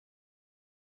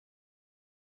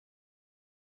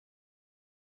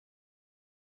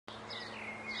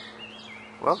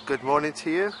Well, good morning to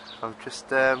you. I'm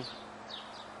just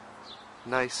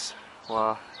nice,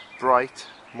 well, bright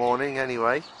morning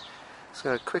anyway. Just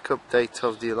going to a quick update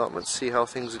of the allotment, see how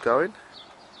things are going.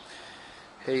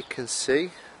 Here you can see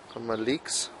got my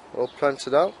leeks all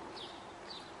planted out.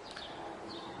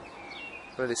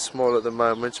 Really small at the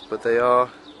moment, but they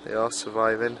are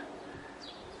surviving.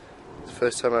 It's the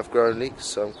first time I've grown leeks,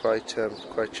 so I'm quite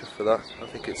chuffed for that. I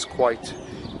think it's quite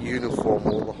uniform,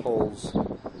 all the holes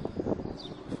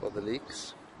for the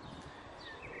leeks.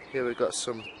 Here we've got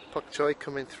some pak choi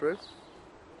coming through.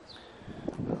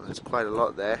 Oh, there's quite a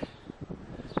lot there.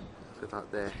 Look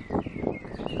at that there.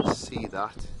 You can see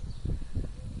that.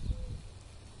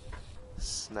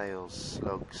 Snails,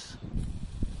 slugs.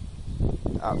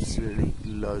 Absolutely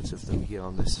loads of them here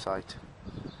on this site.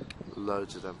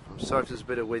 Loads of them. I'm sorry if there's a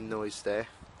bit of wind noise there.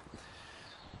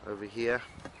 Over here,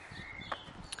 you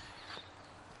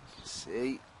can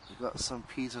see we've got some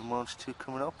peas and mulch too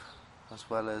coming up, as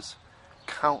well as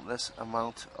countless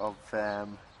amount of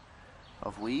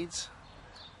weeds.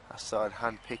 I started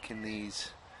hand picking these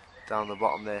down the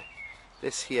bottom there.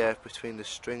 This here, between the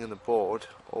string and the board,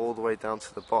 all the way down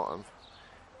to the bottom,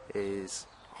 is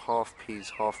half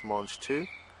peas, half mulch too.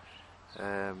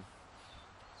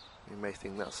 You may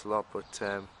think that's a lot, but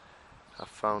I've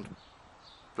found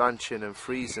blanching and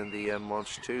freezing the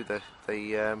mulch too,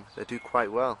 they do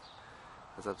quite well,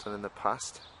 as I've done in the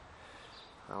past.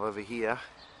 Now over here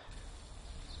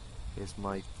is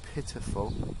my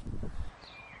pitiful,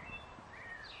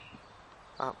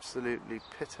 absolutely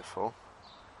pitiful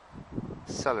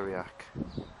celeriac.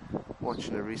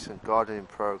 Watching a recent gardening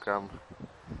program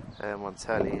on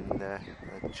telly, and the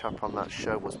chap on that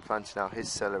show was planting out his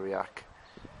celeriac,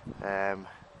 and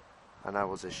I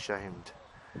was ashamed.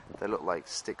 They looked like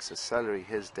sticks of celery,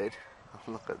 his did.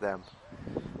 Look at them.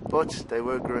 But they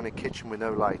were growing in a kitchen with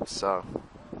no light, so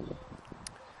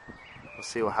we'll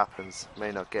see what happens.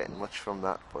 May not get much from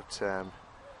that, but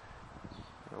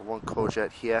one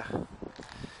courgette here,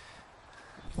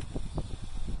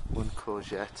 one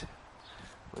courgette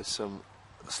with some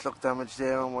slug damage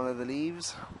there on one of the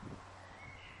leaves.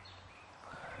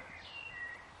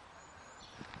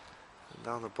 And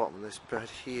down the bottom of this bed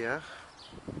here,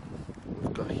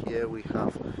 we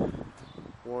have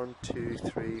 1, 2,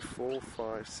 3, 4,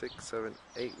 5, 6, 7,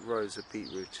 8 rows of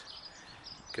beetroot.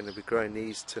 Going to be growing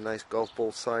these to nice golf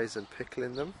ball size and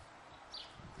pickling them.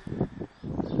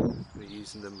 We're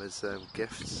using them as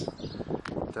gifts.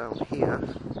 Down here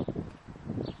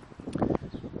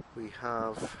we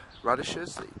have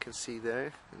radishes that you can see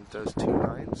there in those two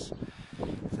lines.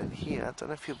 Then here, I don't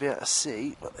know if you'll be able to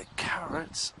see, but the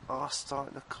carrots are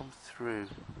starting to come through.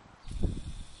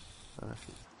 I don't know if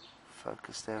you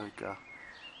focus, there we go.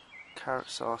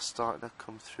 Carrots are starting to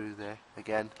come through there.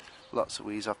 Again, lots of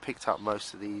weeds. I've picked out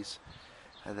most of these.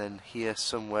 And then here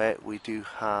somewhere we do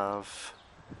have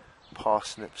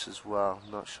parsnips as well.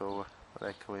 I'm not sure what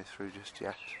they're coming through just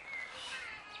yet.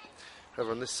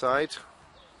 Over on this side,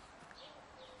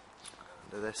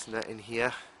 under this netting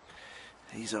here,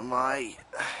 these are my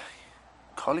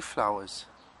cauliflowers.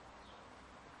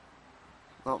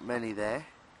 Not many there,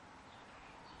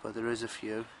 but there is a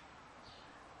few.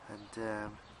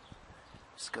 And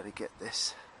just got to get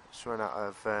this. Just run out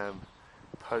of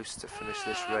posts to finish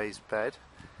this raised bed.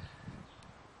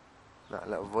 That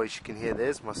little voice you can hear,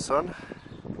 there's my son.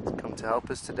 He's come to help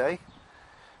us today.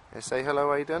 And say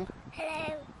hello, Aidan.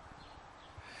 Hello.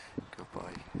 Good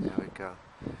boy. There we go.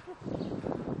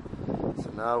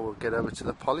 So now we'll get over to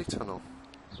the polytunnel.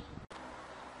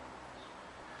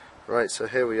 Right, so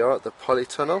here we are at the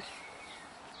polytunnel.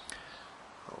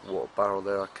 Water barrel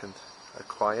there I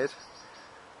acquired.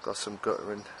 Got some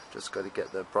guttering, just got to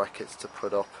get the brackets to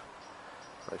put up.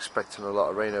 I'm expecting a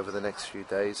lot of rain over the next few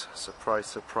days. Surprise,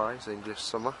 surprise, English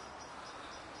summer.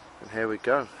 And here we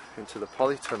go, into the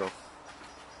polytunnel.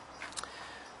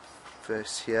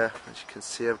 First here, as you can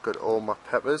see, I've got all my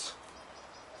peppers.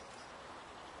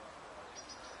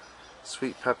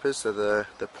 Sweet peppers are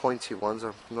the pointy ones.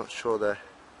 I'm not sure the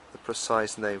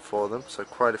precise name for them, so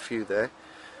quite a few there.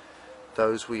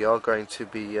 Those we are going to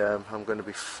be, I'm going to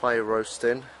be fire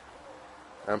roasting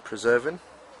and preserving.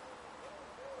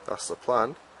 That's the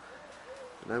plan.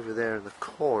 And over there in the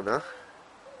corner,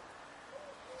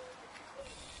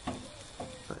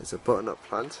 that is a butternut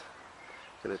plant.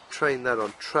 I'm going to train that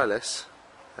on trellis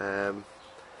along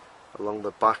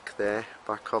the back there,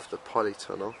 back of the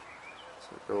polytunnel.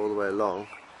 So go all the way along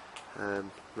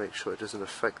and make sure it doesn't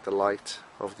affect the light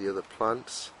of the other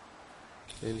plants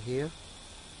in here.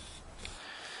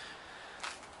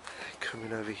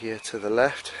 Coming over here to the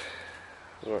left,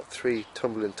 We've got 3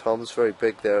 tumbling toms, very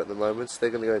big there at the moment, so they're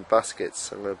going to go in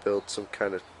baskets. I'm going to build some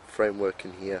kind of framework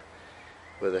in here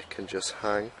where they can just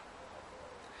hang.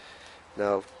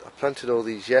 Now, I planted all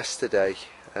these yesterday.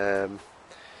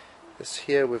 This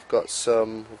here we've got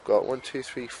 1, 2,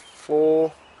 3,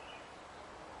 4,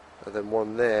 and then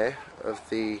one there of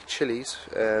the chilies,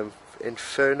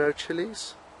 Inferno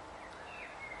chilies.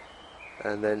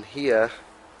 And then here,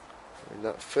 and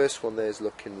that first one there is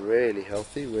looking really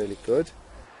healthy, really good.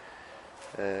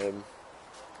 The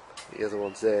other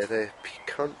ones there, they're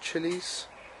piquant chilies.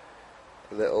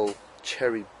 The little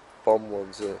cherry bomb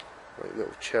ones are like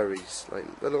little cherries, like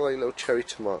little cherry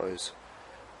tomatoes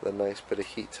with a nice bit of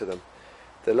heat to them.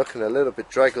 They're looking a little bit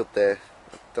draggled there.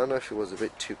 I don't know if it was a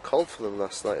bit too cold for them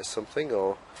last night or something,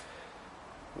 or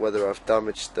whether I've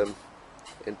damaged them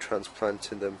in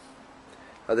transplanting them.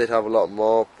 I did have a lot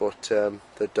more, but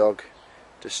the dog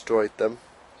destroyed them.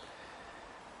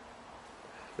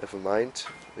 Never mind.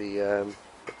 The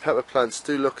pepper plants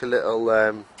do look a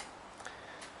little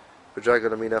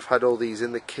bedraggled. I mean, I've had all these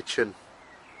in the kitchen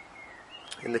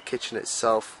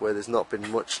itself, where there's not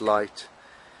been much light.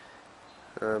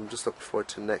 I'm just looking forward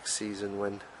to next season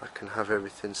when I can have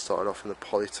everything started off in the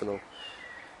polytunnel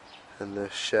and the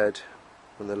shed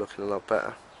when they're looking a lot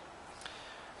better.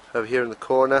 Over here in the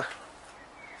corner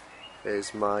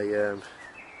is my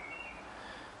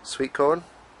sweet corn.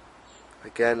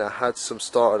 Again, I had some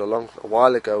started a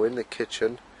while ago in the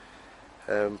kitchen,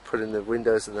 putting the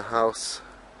windows in the house,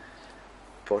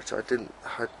 but I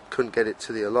couldn't get it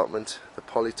to the allotment. The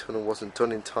polytunnel wasn't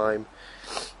done in time,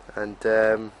 and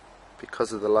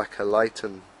because of the lack of light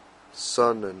and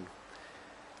sun, and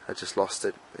I just lost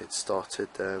it. It started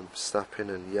snapping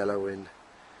and yellowing,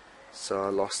 so I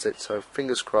lost it. So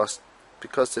fingers crossed,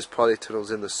 because this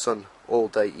polytunnel's in the sun all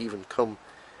day, even come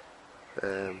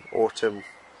autumn,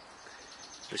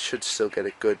 it should still get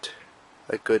a good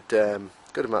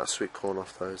amount of sweet corn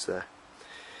off those there.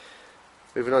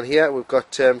 Moving on here, we've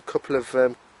got a couple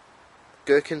of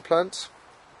gherkin plants.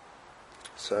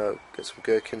 So get some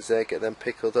gherkins there, get them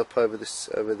pickled up over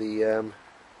the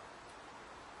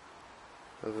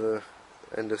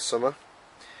end of summer.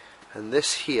 And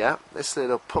this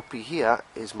little puppy here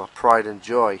is my pride and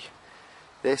joy.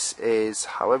 This is,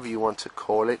 however you want to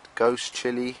call it, ghost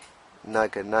chili,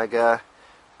 naga naga,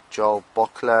 Joel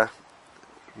Bockler.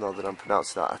 Not that I'm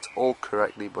pronouncing that at all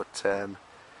correctly, but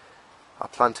I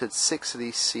planted 6 of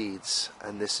these seeds,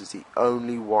 and this is the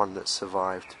only one that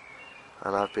survived.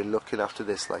 And I've been looking after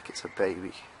this like it's a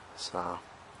baby. So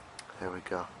there we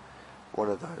go. One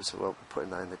of those, we'll be putting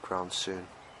that in the ground soon.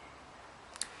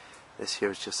 This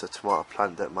here is just a tomato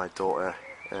plant that my daughter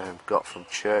got from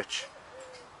church,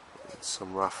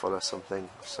 some raffle or something,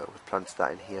 so we planted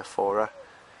that in here for her.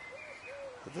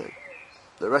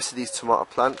 The rest of these tomato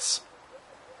plants,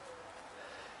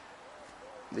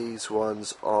 these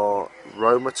ones are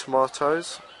Roma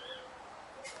tomatoes.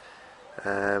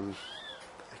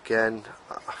 Again,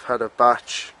 I've had a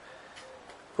batch,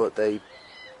 but they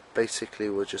basically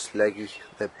were just leggy.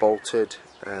 They're bolted.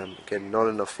 Again, not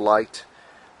enough light,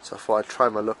 so I thought I'd try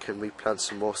my luck and replant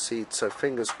some more seeds. So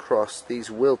fingers crossed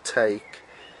these will take,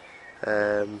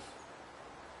 and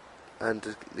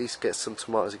at least get some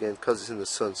tomatoes again, because it's in the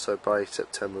sun. So by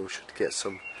September we should get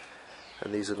some,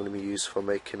 and these are going to be used for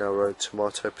making our own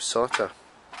tomato passata.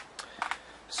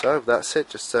 So that's it,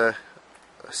 just a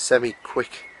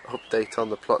semi-quick update on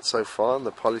the plot so far on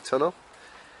the polytunnel.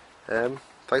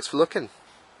 Thanks for looking.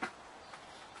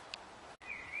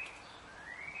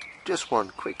 Just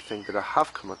one quick thing that I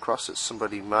have come across that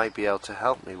somebody might be able to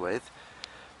help me with,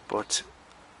 but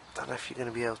I don't know if you're going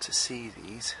to be able to see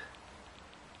these.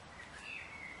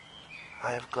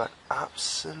 I have got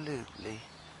absolutely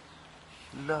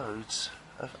loads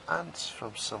of ants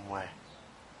from somewhere.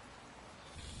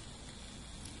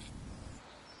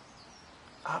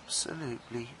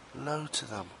 Absolutely loads of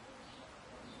them.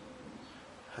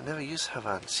 I never used to have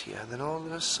ants here, and then all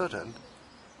of a sudden,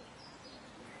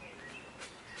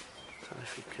 I don't know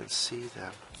if you can see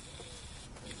them,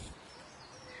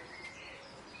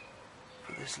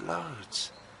 but there's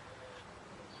loads.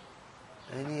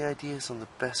 Any ideas on the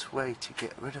best way to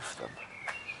get rid of them,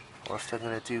 or if they're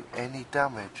going to do any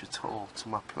damage at all to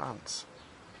my plants?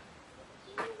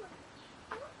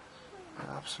 An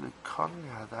absolute colony.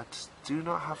 I just do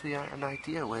not have an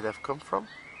idea where they've come from.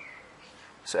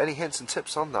 So any hints and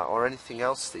tips on that, or anything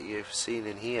else that you've seen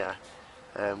in here,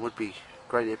 would be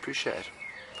greatly appreciated.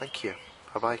 Thank you.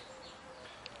 Bye bye.